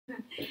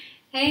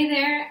Hey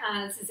there,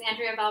 this is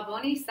Andrea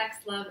Balboni, sex,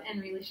 love,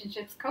 and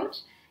relationships coach,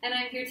 and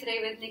I'm here today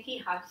with Nichi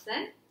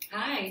Hodgson.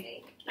 Hi,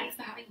 Hey, thanks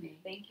for having me.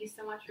 Thank you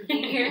so much for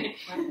being here.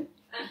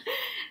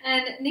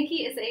 And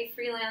Nichi is a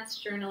freelance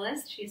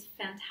journalist. She's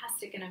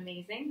fantastic and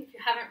amazing. If you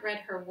haven't read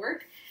her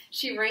work,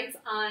 she writes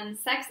on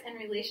sex and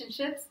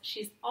relationships.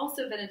 She's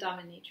also been a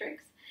dominatrix,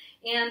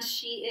 and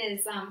she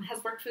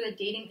has worked for the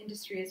dating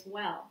industry as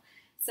well.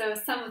 So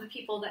some of the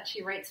people that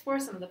she writes for,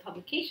 some of the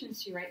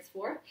publications she writes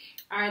for,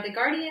 are The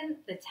Guardian,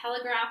 The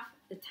Telegraph,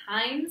 The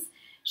Times.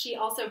 She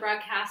also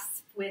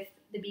broadcasts with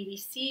the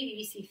BBC,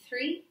 BBC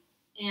Three,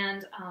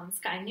 and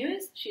Sky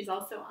News. She's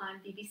also on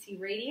BBC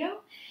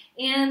Radio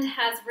and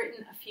has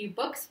written a few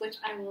books, which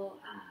I will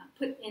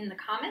put in the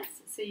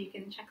comments so you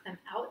can check them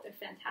out. They're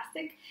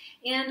fantastic.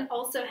 And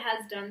also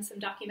has done some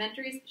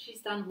documentaries. She's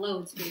done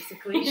loads,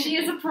 basically. She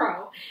is a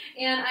pro.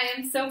 And I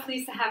am so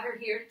pleased to have her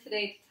here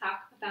today to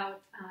talk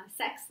about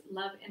sex,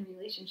 love, and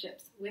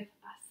relationships with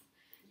us.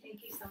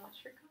 Thank you so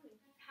much for coming.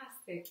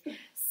 Fantastic.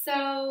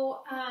 So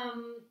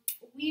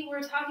we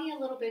were talking a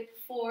little bit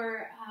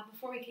before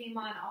we came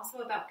on also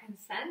about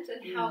consent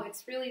and how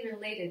it's really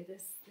related,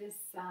 this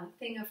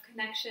thing of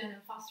connection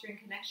and fostering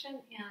connection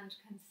and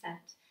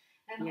consent.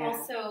 And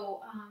also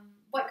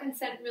what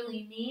consent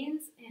really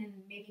means in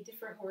maybe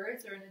different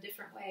words or in a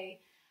different way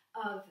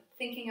of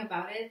thinking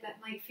about it that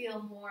might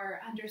feel more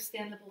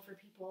understandable for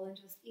people and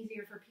just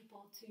easier for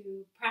people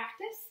to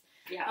practice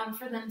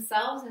for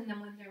themselves and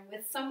then when they're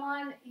with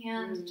someone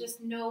and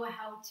just know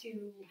how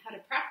to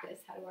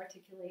practice, how to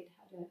articulate,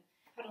 how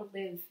to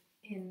live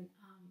in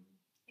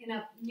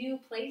a new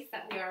place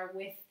that we are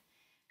with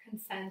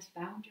consent,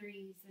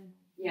 boundaries, and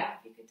if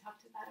you could talk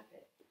to that a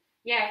bit.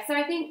 Yeah, so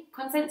I think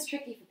consent's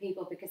tricky for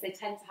people because they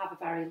tend to have a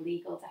very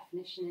legal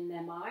definition in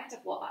their mind of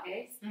what that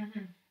is.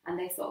 And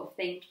they sort of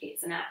think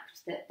it's an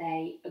act that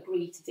they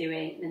agree to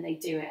doing and then they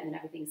do it and then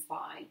everything's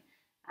fine.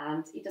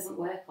 And it doesn't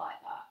work like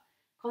that.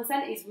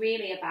 Consent is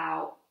really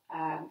about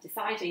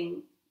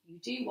deciding you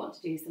do want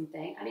to do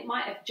something and it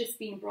might have just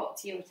been brought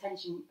to your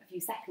attention a few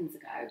seconds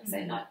ago, so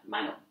it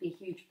might not be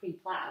a huge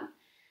pre-plan.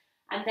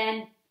 And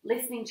then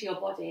listening to your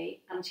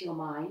body and to your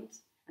mind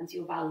and to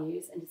your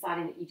values and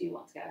deciding that you do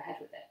want to go ahead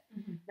with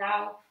it.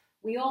 Now,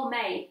 we all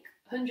make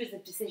hundreds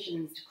of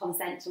decisions to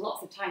consent to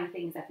lots of tiny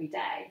things every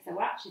day, so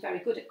we're actually very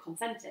good at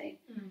consenting,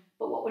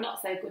 but what we're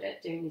not so good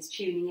at doing is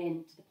tuning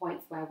in to the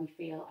points where we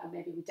feel, oh,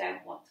 maybe we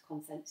don't want to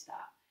consent to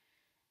that.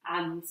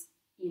 And,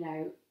 you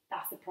know,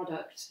 that's a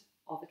product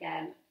of,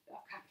 again, of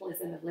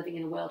capitalism, of living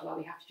in a world where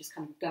we have to just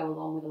kind of go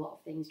along with a lot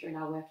of things during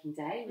our working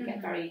day. We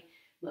get very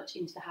much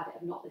into the habit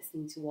of not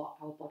listening to what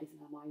our bodies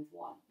and our minds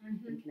want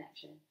in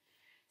connection.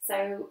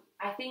 So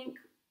I think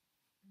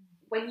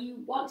when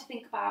you want to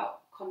think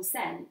about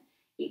consent,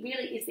 it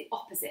really is the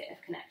opposite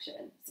of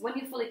connection. So when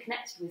you're fully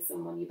connected with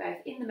someone, you're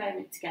both in the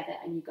moment together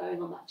and you're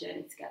going on that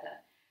journey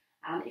together.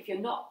 And if you're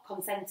not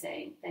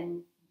consenting,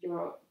 then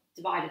you're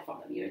divided from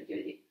them. You're at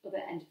the other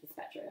end of the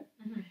spectrum.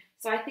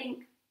 So I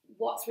think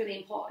what's really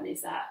important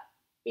is that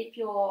if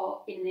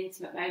you're in an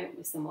intimate moment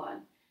with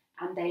someone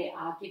and they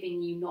are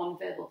giving you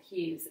non-verbal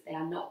cues that they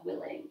are not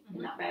willing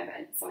in that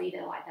moment, so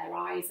either like their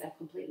eyes are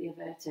completely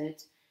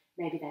averted,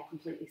 maybe they're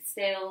completely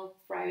still,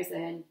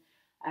 frozen,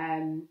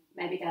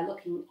 maybe they're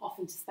looking off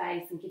into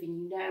space and giving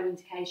you no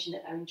indication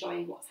that they're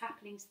enjoying what's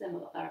happening to them or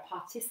that they're a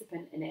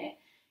participant in it.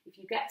 If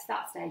you get to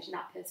that stage and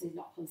that person is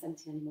not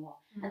consenting anymore,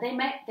 and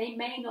they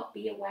may not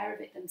be aware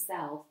of it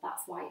themselves,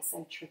 that's why it's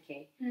so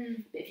tricky.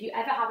 But if you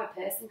ever have a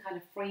person kind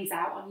of freeze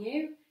out on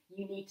you,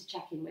 you need to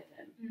check in with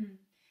them.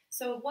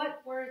 So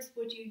what words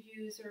would you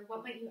use or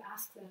what might you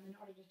ask them in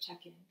order to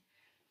check in?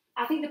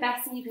 I think the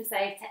best thing you can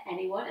say to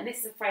anyone, and this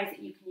is a phrase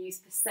that you can use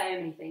for so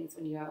many things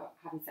when you're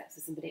having sex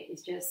with somebody,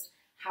 is just,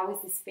 how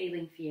is this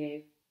feeling for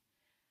you?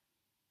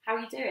 How are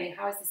you doing?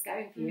 How is this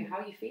going for you? How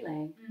are you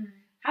feeling?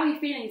 How are you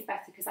feeling is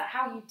better because like,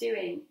 how are you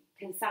doing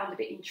can sound a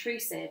bit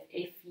intrusive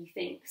if you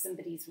think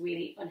somebody's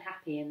really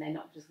unhappy and they're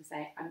not just going to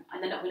say,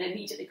 and they're not going to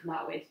immediately come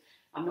out with,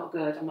 I'm not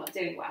good, I'm not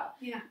doing well.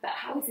 But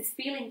how is this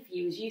feeling for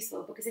you is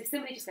useful because if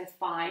somebody just goes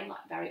fine,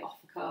 like very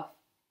off the cuff,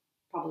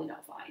 probably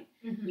not fine.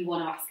 You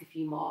want to ask a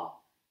few more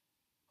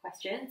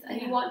questions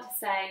and you want to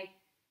stay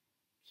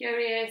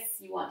curious,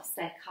 you want to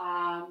stay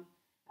calm,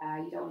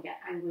 you don't want to get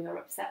angry or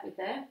upset with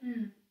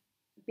them.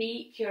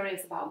 Be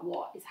curious about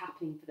what is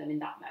happening for them in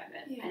that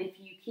moment. And if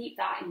you keep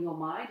that in your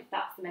mind, if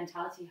that's the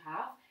mentality you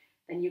have,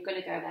 then you're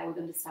going to go there with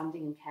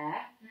understanding and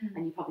care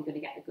and you're probably going to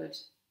get a good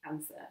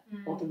answer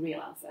or the real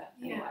answer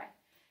anyway.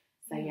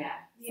 So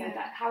so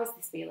that, how is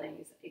this feeling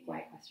is a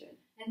great question.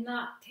 And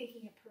not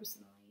taking it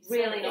personally.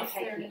 Really so not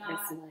taking it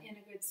personally. If they're not in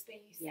a good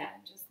space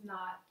and just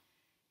not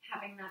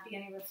having that be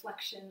any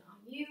reflection on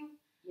you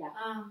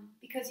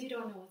because you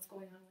don't know what's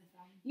going on with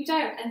them. You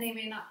don't. And they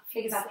may not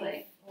feel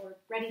safe or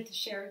ready to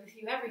share with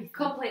you everything.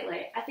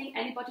 Completely. I think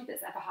anybody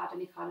that's ever had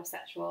any kind of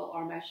sexual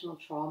or emotional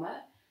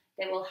trauma,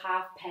 they will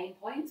have pain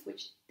points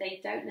which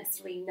they don't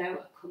necessarily know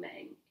are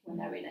coming when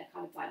they're in a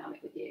kind of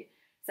dynamic with you.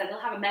 So they'll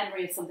have a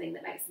memory of something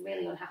that makes them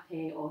really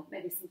unhappy or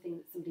maybe something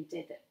that somebody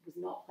did that was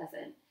not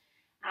pleasant.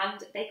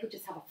 And they could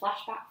just have a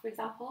flashback, for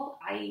example.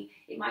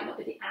 It might not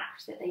be the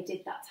act that they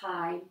did that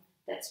time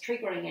that's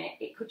triggering it.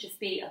 It could just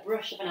be a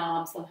brush of an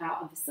arm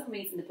somehow, and for some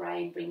reason the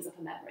brain brings up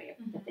a memory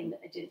of the thing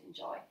that they didn't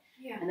enjoy.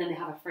 Yeah. And then they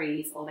have a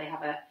freeze, or they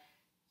have a,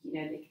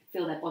 they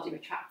feel their body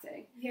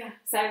retracting. Yeah.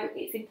 So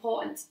it's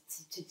important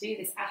to do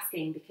this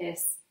asking,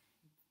 because,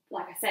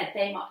 like I said,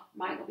 they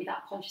might not be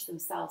that conscious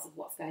themselves of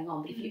what's going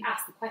on. But if you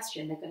ask the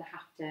question, they're going to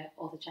have to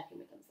also check in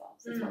with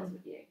themselves as well as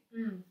with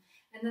you.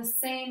 And the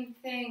same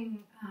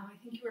thing I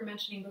think you were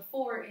mentioning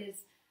before is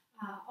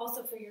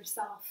also for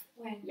yourself,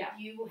 when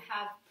you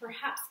have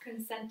perhaps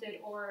consented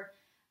or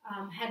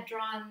had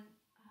drawn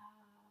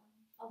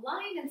a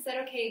line and said,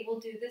 okay, we'll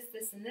do this,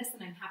 this, and this,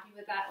 and I'm happy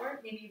with that. Or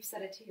maybe you've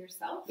said it to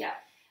yourself. Yeah.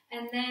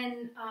 And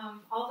then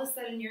all of a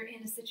sudden you're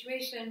in a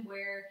situation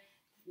where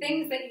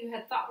things that you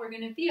had thought were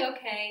going to be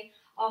okay,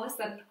 all of a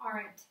sudden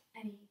aren't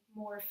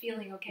anymore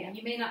feeling okay. And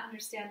you may not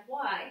understand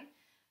why.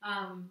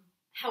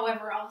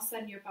 However, all of a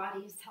sudden your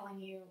body is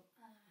telling you.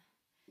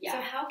 So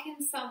how can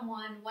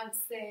someone, once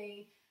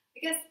they,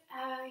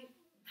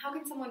 how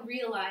can someone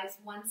realize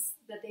once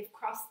that they've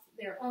crossed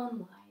their own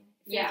line,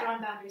 if they've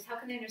drawn boundaries, how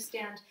can they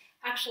understand,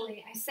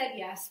 actually, I said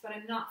yes, but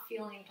I'm not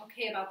feeling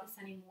okay about this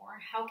anymore.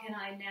 How can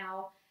I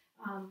now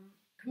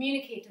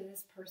communicate to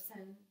this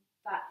person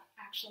that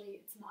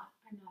actually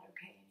I'm not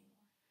okay anymore?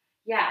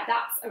 Yeah,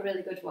 that's a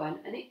really good one.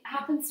 And it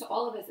happens to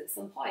all of us at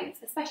some point,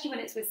 especially when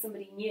it's with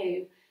somebody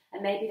new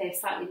and maybe they've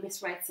slightly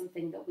misread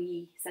something that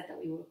we said that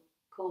we were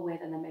cool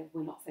with, and then maybe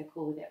we're not so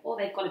cool with it, or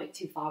they've gone a bit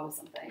too far with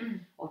something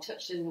or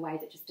touched it in a way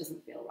that just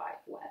doesn't feel right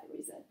for whatever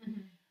reason.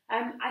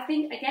 I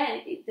think,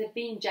 again, the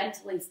being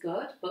gentle is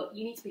good, but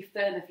you need to be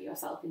firmer for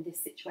yourself in this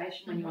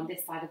situation when you're on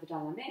this side of the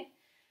dynamic.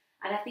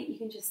 And I think you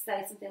can just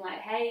say something like,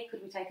 hey,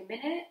 could we take a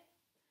minute?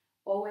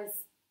 Always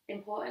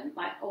important,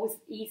 like always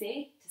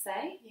easy to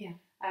say.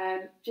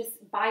 Yeah. Just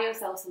buy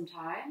yourself some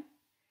time.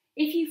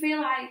 If you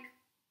feel like,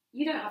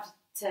 you don't have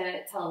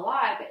to tell a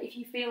lie, but if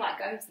you feel like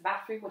going to the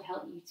bathroom would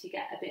help you to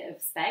get a bit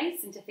of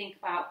space and to think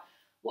about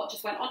what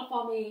just went on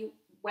for me,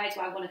 where do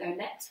I want to go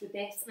next with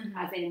this,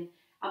 as in,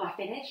 am I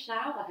finished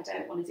now? Like, I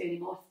don't want to do any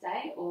more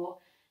today, or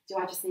do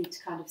I just need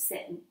to kind of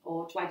sit,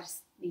 or do I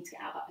just need to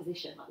get out of that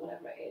position, like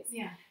whatever it is.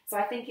 Yeah. So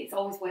I think it's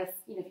always worth,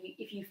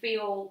 if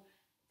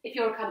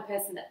you're a kind of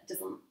person that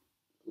doesn't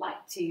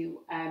like to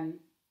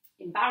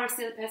embarrass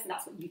the other person,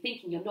 that's what you're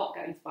thinking, you're not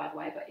going to, by the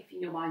way, but if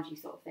in your mind you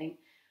sort of think,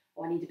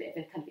 oh, I need a bit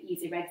of a kind of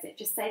easier exit,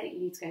 just say that you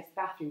need to go to the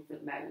bathroom for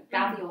the moment,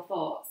 gather your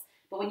thoughts,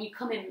 but when you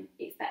come in,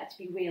 it's better to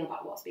be real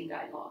about what's been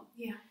going on.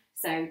 Yeah.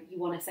 So you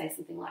want to say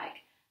something like,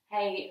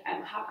 hey,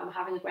 I'm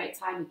having a great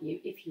time with you,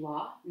 if you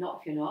are,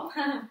 not if you're not.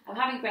 I'm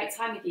having a great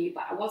time with you,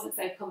 but I wasn't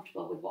so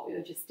comfortable with what we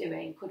were just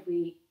doing. Could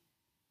we,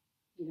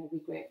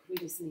 regroup? Could we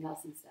do something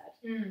else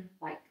instead?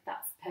 Like,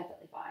 that's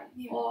perfectly fine.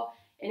 Yeah.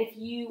 And if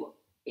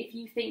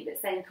you think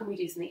that saying, can we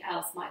do something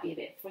else, might be a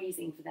bit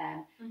freezing for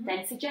them,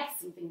 then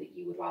suggest something that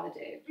you would rather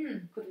do.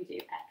 Could we do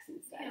X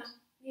instead?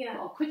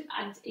 Yeah.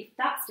 And if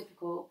that's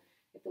difficult,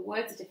 if the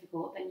words are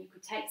difficult, then you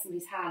could take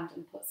somebody's hand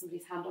and put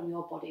somebody's hand on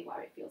your body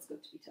where it feels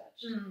good to be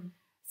touched.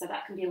 So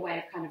that can be a way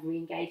of kind of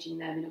re-engaging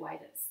them in a way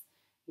that's,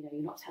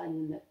 you're not telling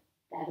them that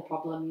they're the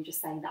problem, you're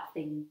just saying that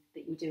thing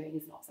that you're doing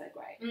is not so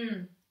great.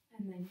 And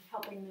then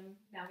helping them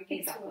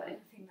navigate through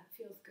anything that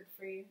feels good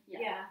for you.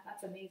 Yeah,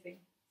 that's amazing.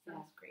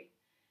 Sounds great.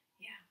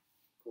 Yeah.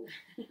 Cool.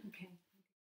 Okay.